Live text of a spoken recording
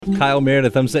Kyle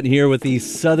Meredith. I'm sitting here with the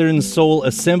Southern Soul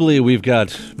Assembly. We've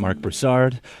got Marc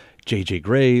Broussard, J.J.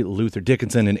 Gray, Luther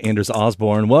Dickinson, and Anders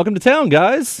Osbourne. Welcome to town,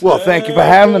 guys. Well, thank you for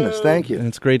having us. Thank you. And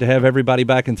it's great to have everybody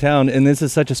back in town. And this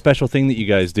is such a special thing that you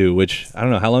guys do, which, I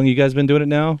don't know, how long you guys been doing it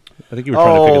now? I think you were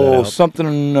trying to figure that out.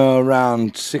 Something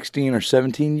around 16 or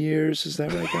 17 years. Is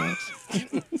that right, guys?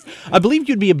 I believe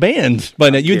you'd be a band by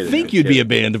now. You'd think you'd be a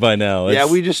band by now.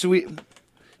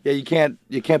 Yeah, you can't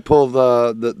pull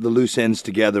the loose ends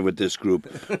together with this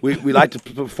group. We like to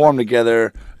perform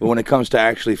together, but when it comes to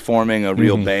actually forming a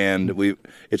real band,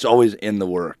 it's always in the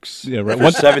works. Yeah, right.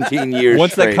 Once 17 years.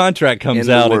 Once that contract comes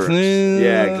out, it's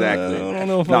yeah, exactly. I don't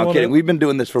know if I'm kidding. We've been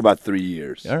doing this for about 3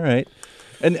 years. All right.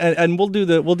 And we'll do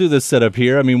this setup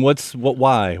here. I mean,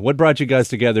 why? What brought you guys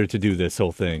together to do this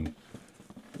whole thing?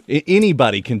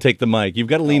 Anybody can take the mic. You've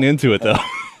got to lean into it, though.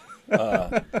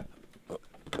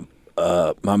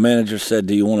 My manager said,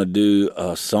 "Do you want to do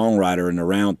a songwriter in the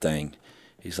round thing?"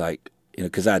 He's like,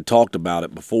 because I had talked about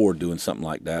it before, doing something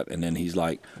like that, and then he's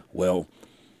like, "Well,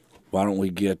 why don't we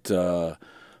get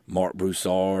Marc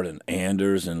Broussard and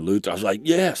Anders and Luther?" I was like,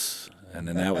 "Yes," and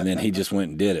then he just went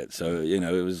and did it. So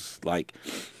it was like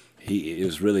it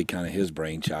was really kind of his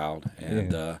brainchild,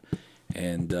 and I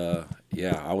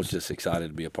was just excited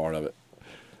to be a part of it.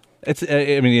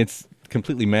 It's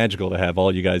completely magical to have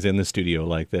all you guys in the studio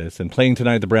like this. And playing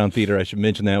tonight at the Brown Theater, I should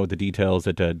mention that with the details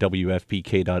at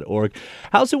WFPK.org.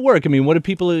 How's it work? I mean, what do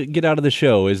people get out of the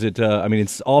show? Is it,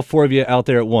 it's all four of you out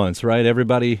there at once, right?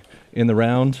 Everybody in the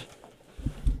round?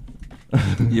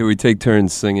 Yeah, we take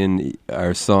turns singing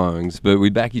our songs, but we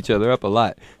back each other up a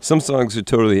lot. Some songs are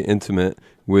totally intimate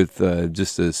with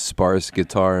just a sparse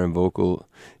guitar and vocal,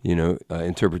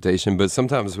 interpretation. But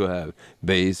sometimes we'll have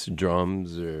bass,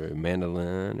 drums, or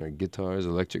mandolin, or guitars,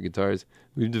 electric guitars.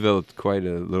 We've developed quite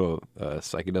a little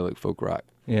psychedelic folk rock.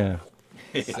 Yeah.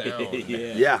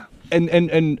 Yeah.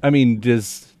 And I mean,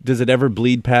 does it ever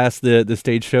bleed past the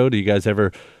stage show? Do you guys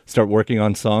ever start working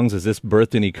on songs? Has this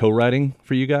birthed any co-writing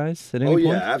for you guys at any point?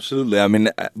 Yeah, absolutely. I mean,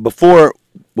 before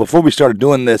we started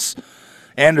doing this,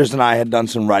 Anders and I had done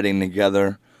some writing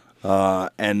together,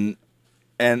 and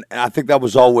I think that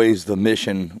was always the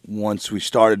mission. Once we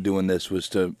started doing this, was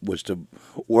to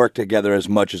work together as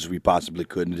much as we possibly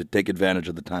could, and to take advantage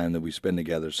of the time that we spend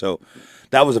together. So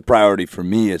that was a priority for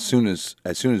me as soon as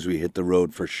we hit the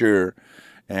road, for sure.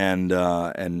 And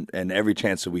every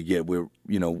chance that we get,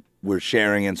 we're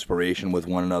sharing inspiration with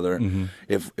one another. Mm-hmm.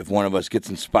 If one of us gets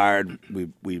inspired,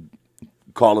 we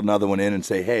call another one in and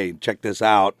say, "Hey, check this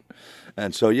out."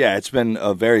 And so, yeah, it's been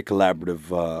a very collaborative,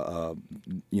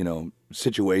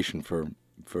 situation for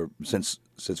since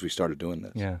we started doing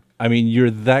this. Yeah, I mean, you're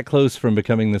that close from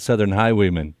becoming the Southern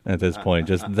Highwayman at this point,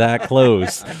 just that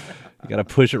close. You got to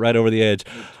push it right over the edge.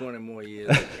 20 more years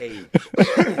of age.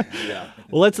 Yeah.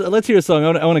 Well, let's hear a song.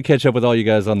 I want to catch up with all you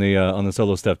guys on the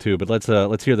solo stuff too, but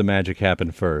let's hear the magic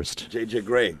happen first. J.J.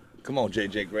 Gray. Come on,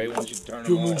 J.J. Gray. Why don't you turn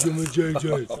it on? Come on,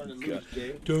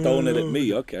 J.J. Throwing it at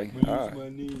me. Okay. All right.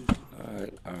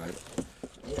 I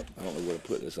don't know where to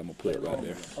put this. I'm going to put it right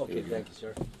there. Okay, thank you,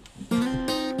 sir.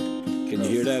 Can you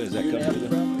hear that? Is that coming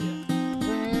through?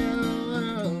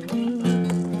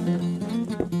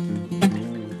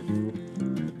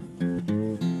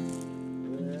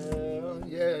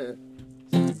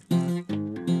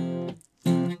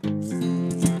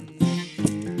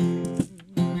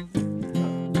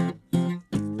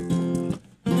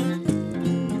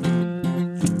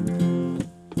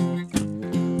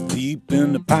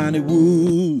 In the piney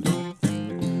woods,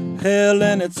 hell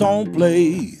in its own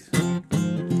place,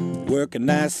 working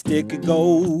that stick of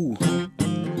gold,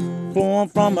 flowing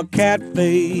from a cat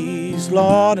face,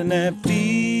 Lord, and that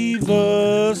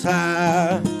fever's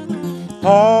high,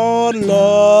 hard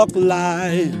luck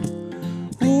life,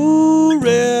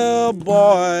 hooray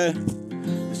boy,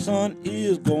 the sun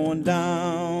is going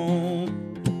down.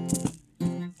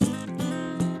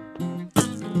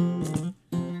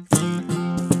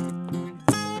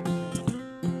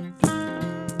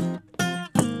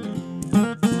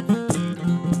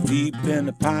 Deep in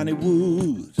the piney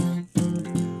woods,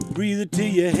 breathe it till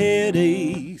your head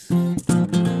aches,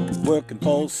 working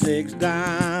for 6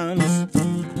 dimes,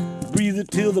 breathe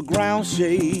it till the ground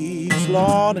shakes,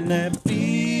 Lord, and that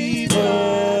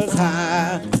fever's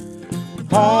high,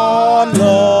 hard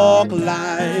luck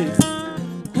life,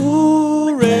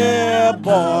 hooray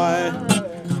boy,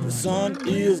 the sun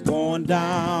is going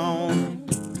down.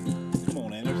 Come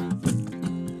on, Anders.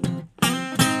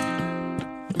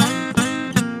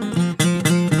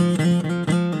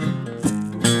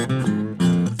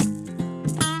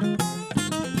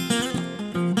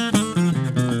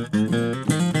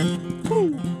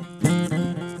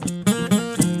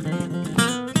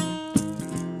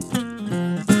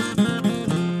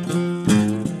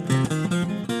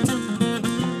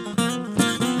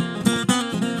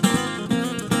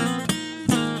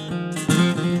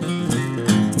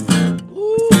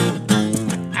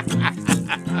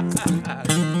 It's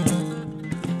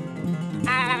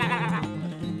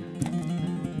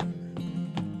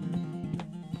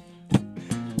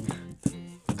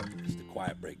the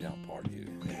quiet breakdown part here.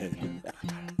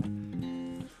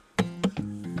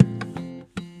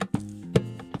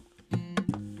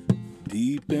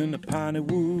 Deep in the piney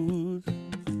woods,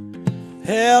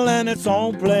 hell in its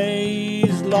own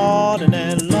place, Lord, and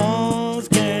that lungs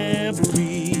can't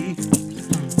breathe.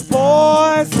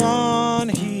 Poison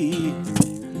heat,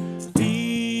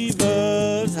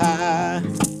 fever's high,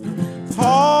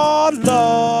 hard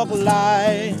luck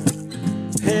light,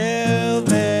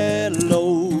 heavy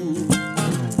load,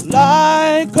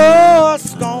 like a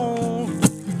stone,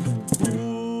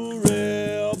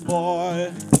 cruel boy,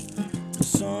 the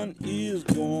sun is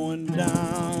going down.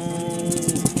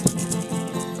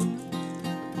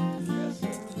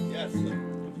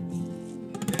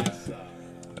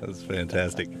 That's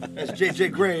fantastic. That's J.J.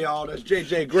 Gray, y'all. That's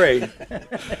J.J. Gray.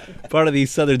 Part of the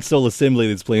Southern Soul Assembly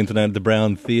that's playing tonight at the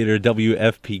Brown Theater,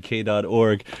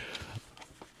 WFPK.org.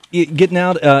 Getting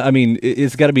out, I mean,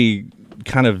 it's got to be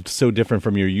kind of so different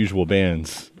from your usual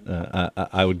bands,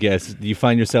 I would guess. Do you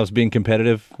find yourselves being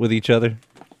competitive with each other?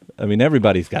 I mean,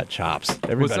 everybody's got chops.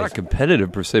 Well, it's not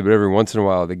competitive per se, but every once in a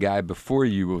while, the guy before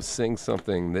you will sing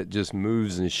something that just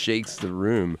moves and shakes the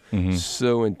room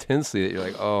so intensely that you're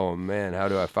like, oh, man, how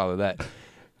do I follow that?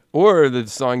 Or the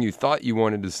song you thought you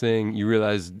wanted to sing, you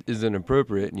realize isn't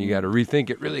appropriate, and you got to rethink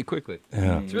it really quickly.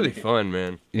 Yeah. It's really fun,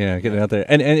 man. Yeah, getting out there.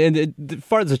 And as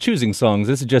far as the choosing songs,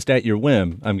 this is just at your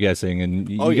whim, I'm guessing. And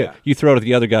you throw it at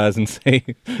the other guys and say,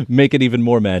 make it even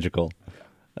more magical.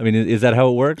 I mean, is that how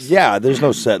it works? Yeah, there's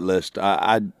no set list.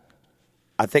 I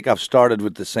think I've started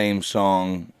with the same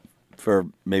song for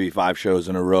maybe 5 shows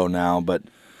in a row now, but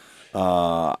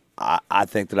I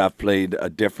think that I've played a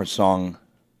different song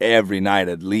every night,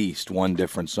 at least one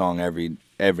different song every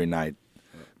night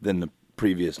than the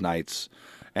previous nights.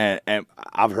 And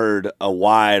I've heard a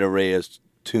wide array of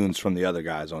tunes from the other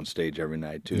guys on stage every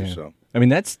night, too. Yeah. So I mean,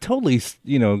 that's totally,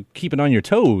 keeping on your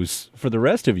toes for the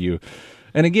rest of you.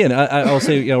 And again, I'll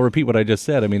say, I'll repeat what I just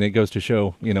said. I mean, it goes to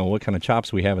show, what kind of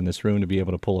chops we have in this room to be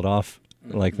able to pull it off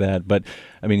like that. But,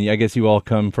 I mean, I guess you all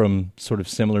come from sort of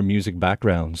similar music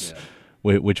backgrounds,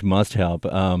 which must help.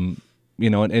 And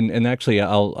actually,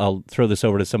 I'll throw this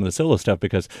over to some of the solo stuff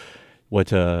because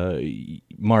what,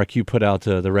 Mark, you put out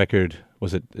the record,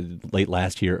 was it late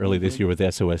last year, early this year with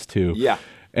SOS2? Yeah.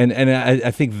 And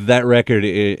I think that record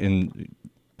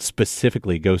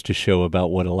specifically goes to show about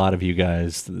what a lot of you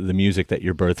guys, the music that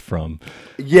you're birthed from.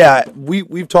 Yeah,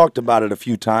 we've talked about it a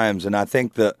few times, and I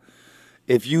think that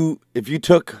if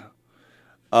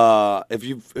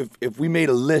we made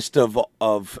a list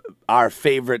of our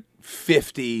favorite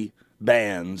 50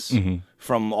 bands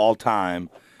from all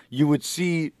time, you would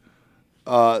see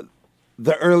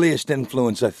the earliest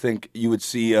influence. I think you would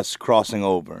see us crossing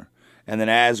over, and then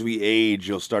as we age,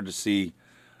 you'll start to see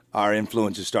our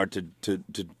influences start to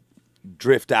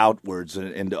drift outwards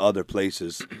into other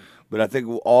places. But I think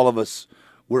all of us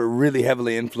were really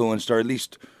heavily influenced, or at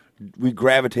least we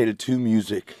gravitated to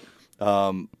music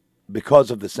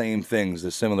because of the same things,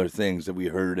 the similar things that we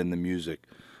heard in the music.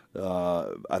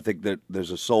 I think that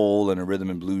there's a soul and a rhythm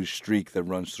and blues streak that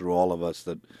runs through all of us.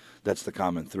 That's the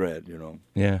common thread,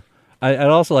 Yeah. I'd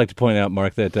also like to point out,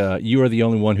 Mark, that you are the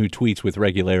only one who tweets with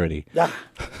regularity.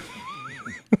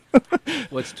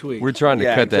 What's tweet? We're trying to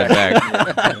cut that back.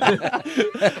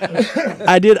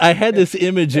 I had this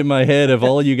image in my head of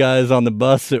all you guys on the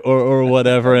bus or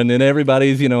whatever, and then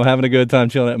everybody's, having a good time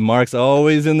chilling. And Mark's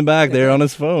always in the back there on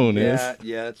his phone. Yeah,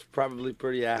 it's probably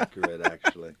pretty accurate,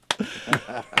 actually.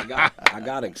 I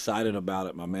got excited about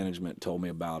it. My management told me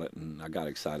about it, and I got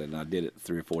excited, and I did it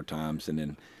 3 or 4 times,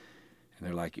 and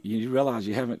they're like, you realize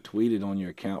you haven't tweeted on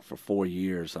your account for 4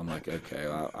 years? I'm like, okay,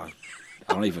 I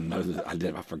don't even know that I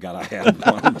did. I forgot I had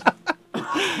one.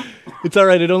 It's all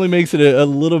right. It only makes it a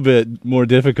little bit more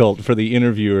difficult for the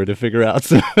interviewer to figure out.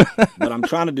 But I'm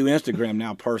trying to do Instagram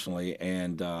now personally,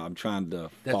 and I'm trying to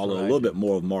follow a little bit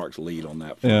more of Mark's lead on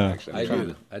that front. Yeah.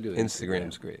 Actually, I do.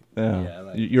 Instagram's great. Yeah, I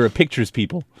like you're a pictures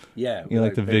people. Yeah, You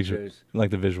like the pictures, like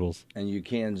the visuals. and you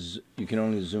can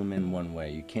only zoom in one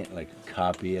way. You can't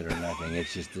copy it or nothing.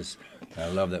 It's just this. I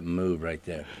love that move right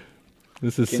there.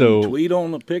 This is Can so. you tweet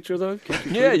on the picture though?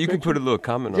 Can You can put a little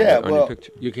comment on, Yeah, on well, your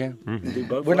picture. You can. do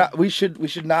both. We're not. We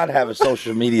should not have a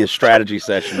social media strategy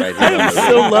session right here. I'm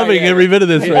so loving every bit of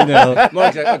this right now.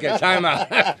 Mark's like, okay, time out.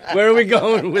 Where are we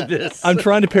going with this? I'm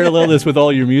trying to parallel this with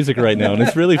all your music right now, and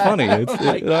it's really funny.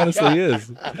 It honestly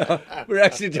is. We're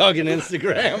actually talking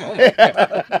Instagram.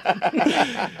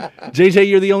 JJ,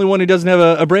 you're the only one who doesn't have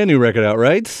a brand new record out,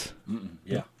 right?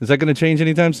 Yeah. Is that going to change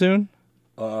anytime soon?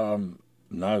 I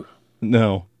No.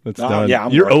 No, it's done. Yeah,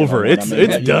 I'm You're working over. on it.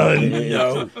 It's done.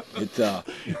 It's I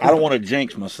don't want to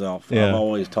jinx myself. Yeah. I've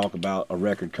always talked about a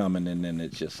record coming, and then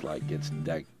it's just like it's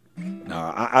that. No,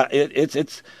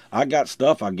 I got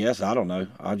stuff. I guess I don't know.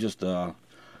 I just I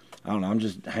don't know. I'm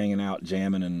just hanging out,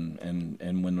 jamming,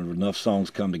 and when enough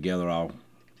songs come together,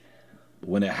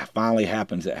 when it finally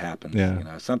happens, it happens. Yeah. You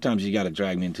know, sometimes you got to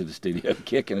drag me into the studio,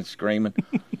 kicking and screaming.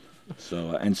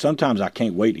 So, and sometimes I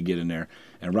can't wait to get in there.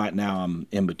 And right now I'm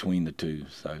in between the two,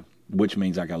 so which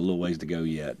means I got a little ways to go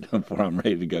yet before I'm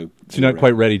ready to go. So you're not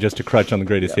quite ready just to crutch on the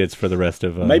greatest hits for the rest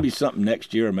of. Maybe something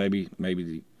next year, maybe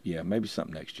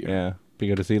something next year. Yeah, be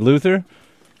good to see. Luther,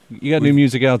 you got new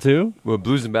music out too? Well,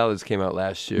 Blues and Ballads came out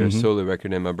last year, a solo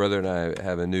record, and my brother and I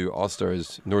have a new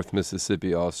All-Stars, North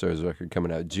Mississippi All-Stars record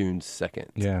coming out June 2nd.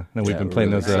 Yeah, and we've been we're playing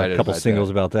really those excited couple about singles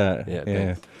that. about that. Yeah, yeah.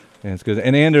 thanks. Yeah, it's good.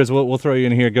 And Anders, we'll throw you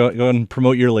in here. Go and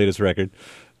promote your latest record.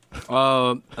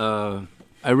 I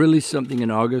released something in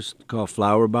August called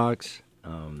Flower Box.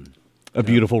 A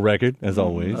beautiful record, as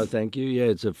always. Oh, thank you. Yeah,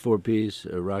 it's a 4-piece,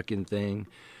 rocking thing.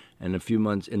 And a few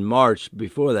months in March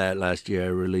before that, last year, I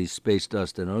released Space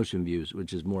Dust and Ocean Views,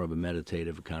 which is more of a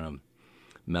meditative kind of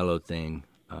mellow thing.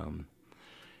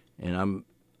 And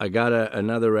I got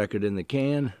another record in the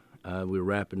can. We're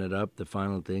wrapping it up, the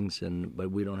final things, but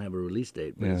we don't have a release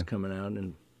date. But it's coming out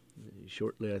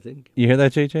shortly, I think. You hear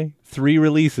that, JJ? 3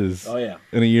 releases. Oh, yeah.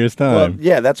 In a year's time. Well,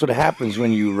 yeah, that's what happens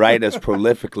when you write as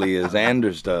prolifically as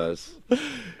Anders does.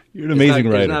 You're an amazing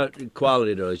writer. It's not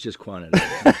quality, though. It's just quantity.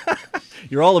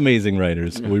 You're all amazing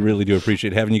writers. We really do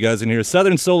appreciate having you guys in here.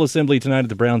 Southern Soul Assembly tonight at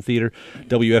the Brown Theater,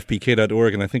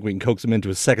 WFPK.org, and I think we can coax them into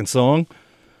a second song.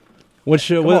 What's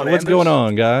going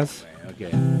on, guys?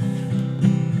 Okay.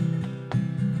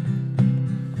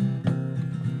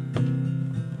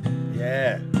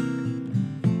 Yeah.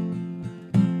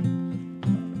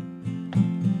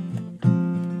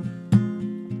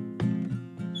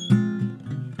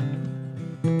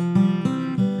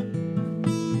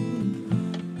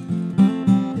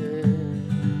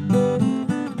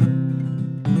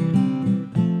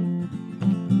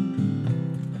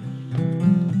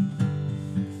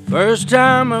 First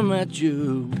time I met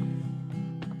you,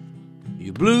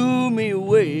 you blew me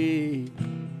away.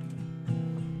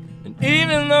 And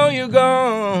even though you're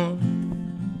gone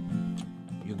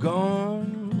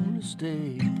to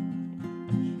stay.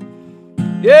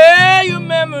 Yeah, your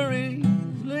memories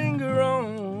linger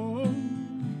on.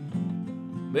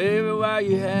 Baby, why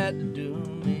you had to do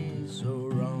me so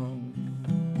wrong?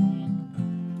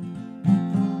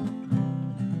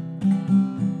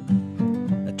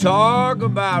 Talk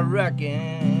about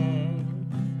wrecking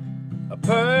a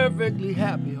perfectly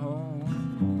happy home.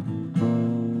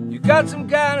 You got some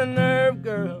kind of nerve,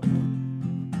 girl,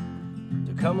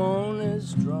 to come on this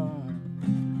strong.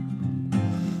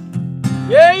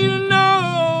 Yeah, you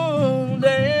know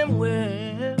damn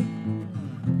well,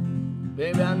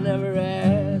 baby, I never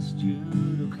asked you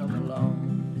to come along.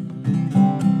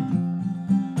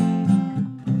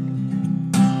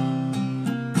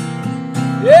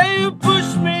 Yeah, you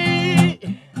push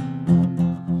me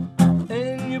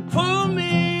and you pull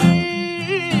me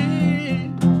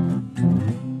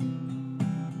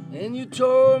and you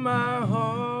tore my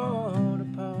heart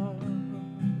apart.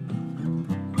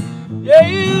 Yeah,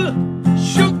 you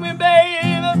shook me, baby,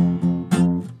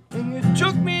 and you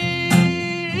took me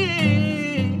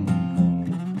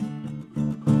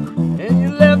and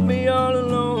you left me all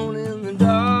alone in the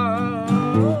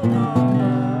dark.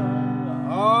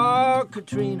 Oh,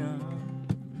 Katrina,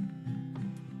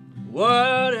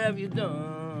 what have you done?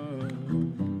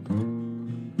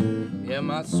 Yeah,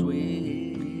 my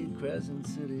sweet Crescent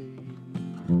City,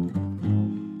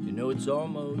 you know it's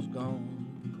almost gone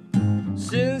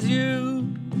since you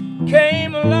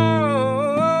came along.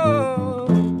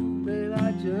 Babe,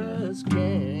 I just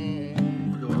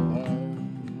can't go home.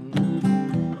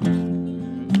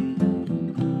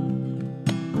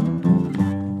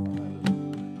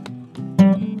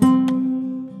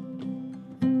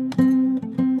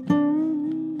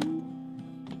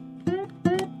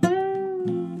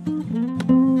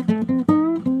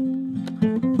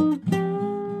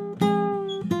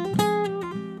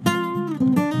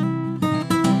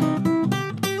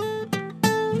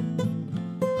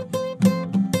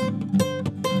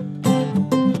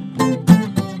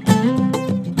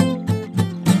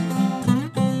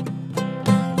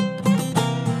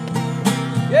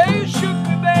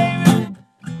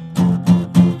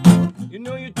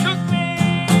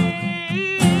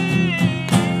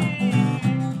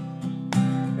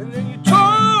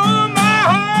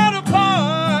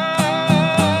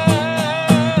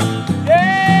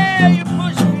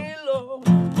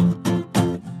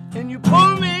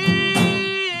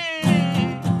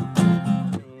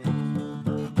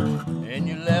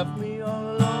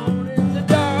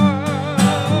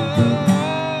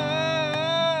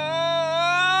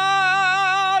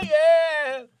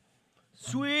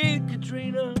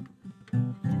 Katrina.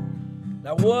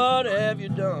 Now what have you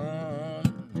done?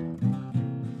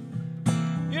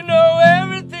 You know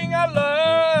everything I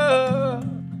love,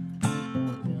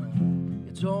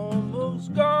 it's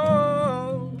almost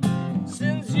gone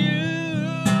since you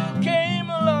came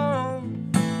along.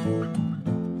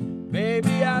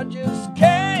 Baby, I just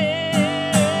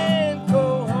can't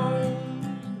go home.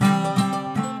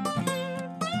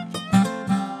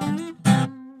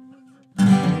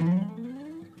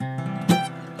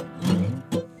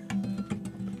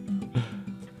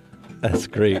 That's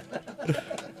great.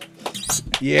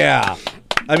 Yeah.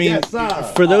 I mean, Yes,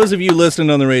 sir. for those of you listening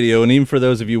on the radio, and even for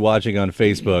those of you watching on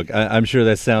Facebook, I'm sure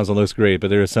that sounds and looks great, but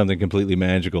there is something completely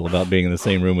magical about being in the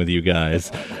same room with you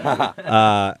guys. And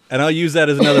I'll use that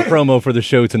as another promo for the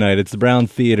show tonight. It's the Brown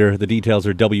Theater. The details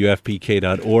are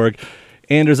WFPK.org.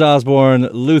 Anders Osbourne,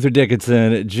 Luther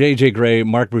Dickinson, J.J. Gray,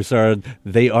 Marc Broussard.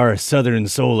 They are a Southern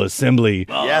Soul Assembly.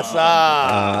 Yes,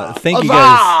 sir. Thank you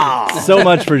guys so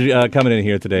much for coming in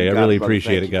here today. I really Brother,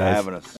 appreciate thank it, you for guys. having us.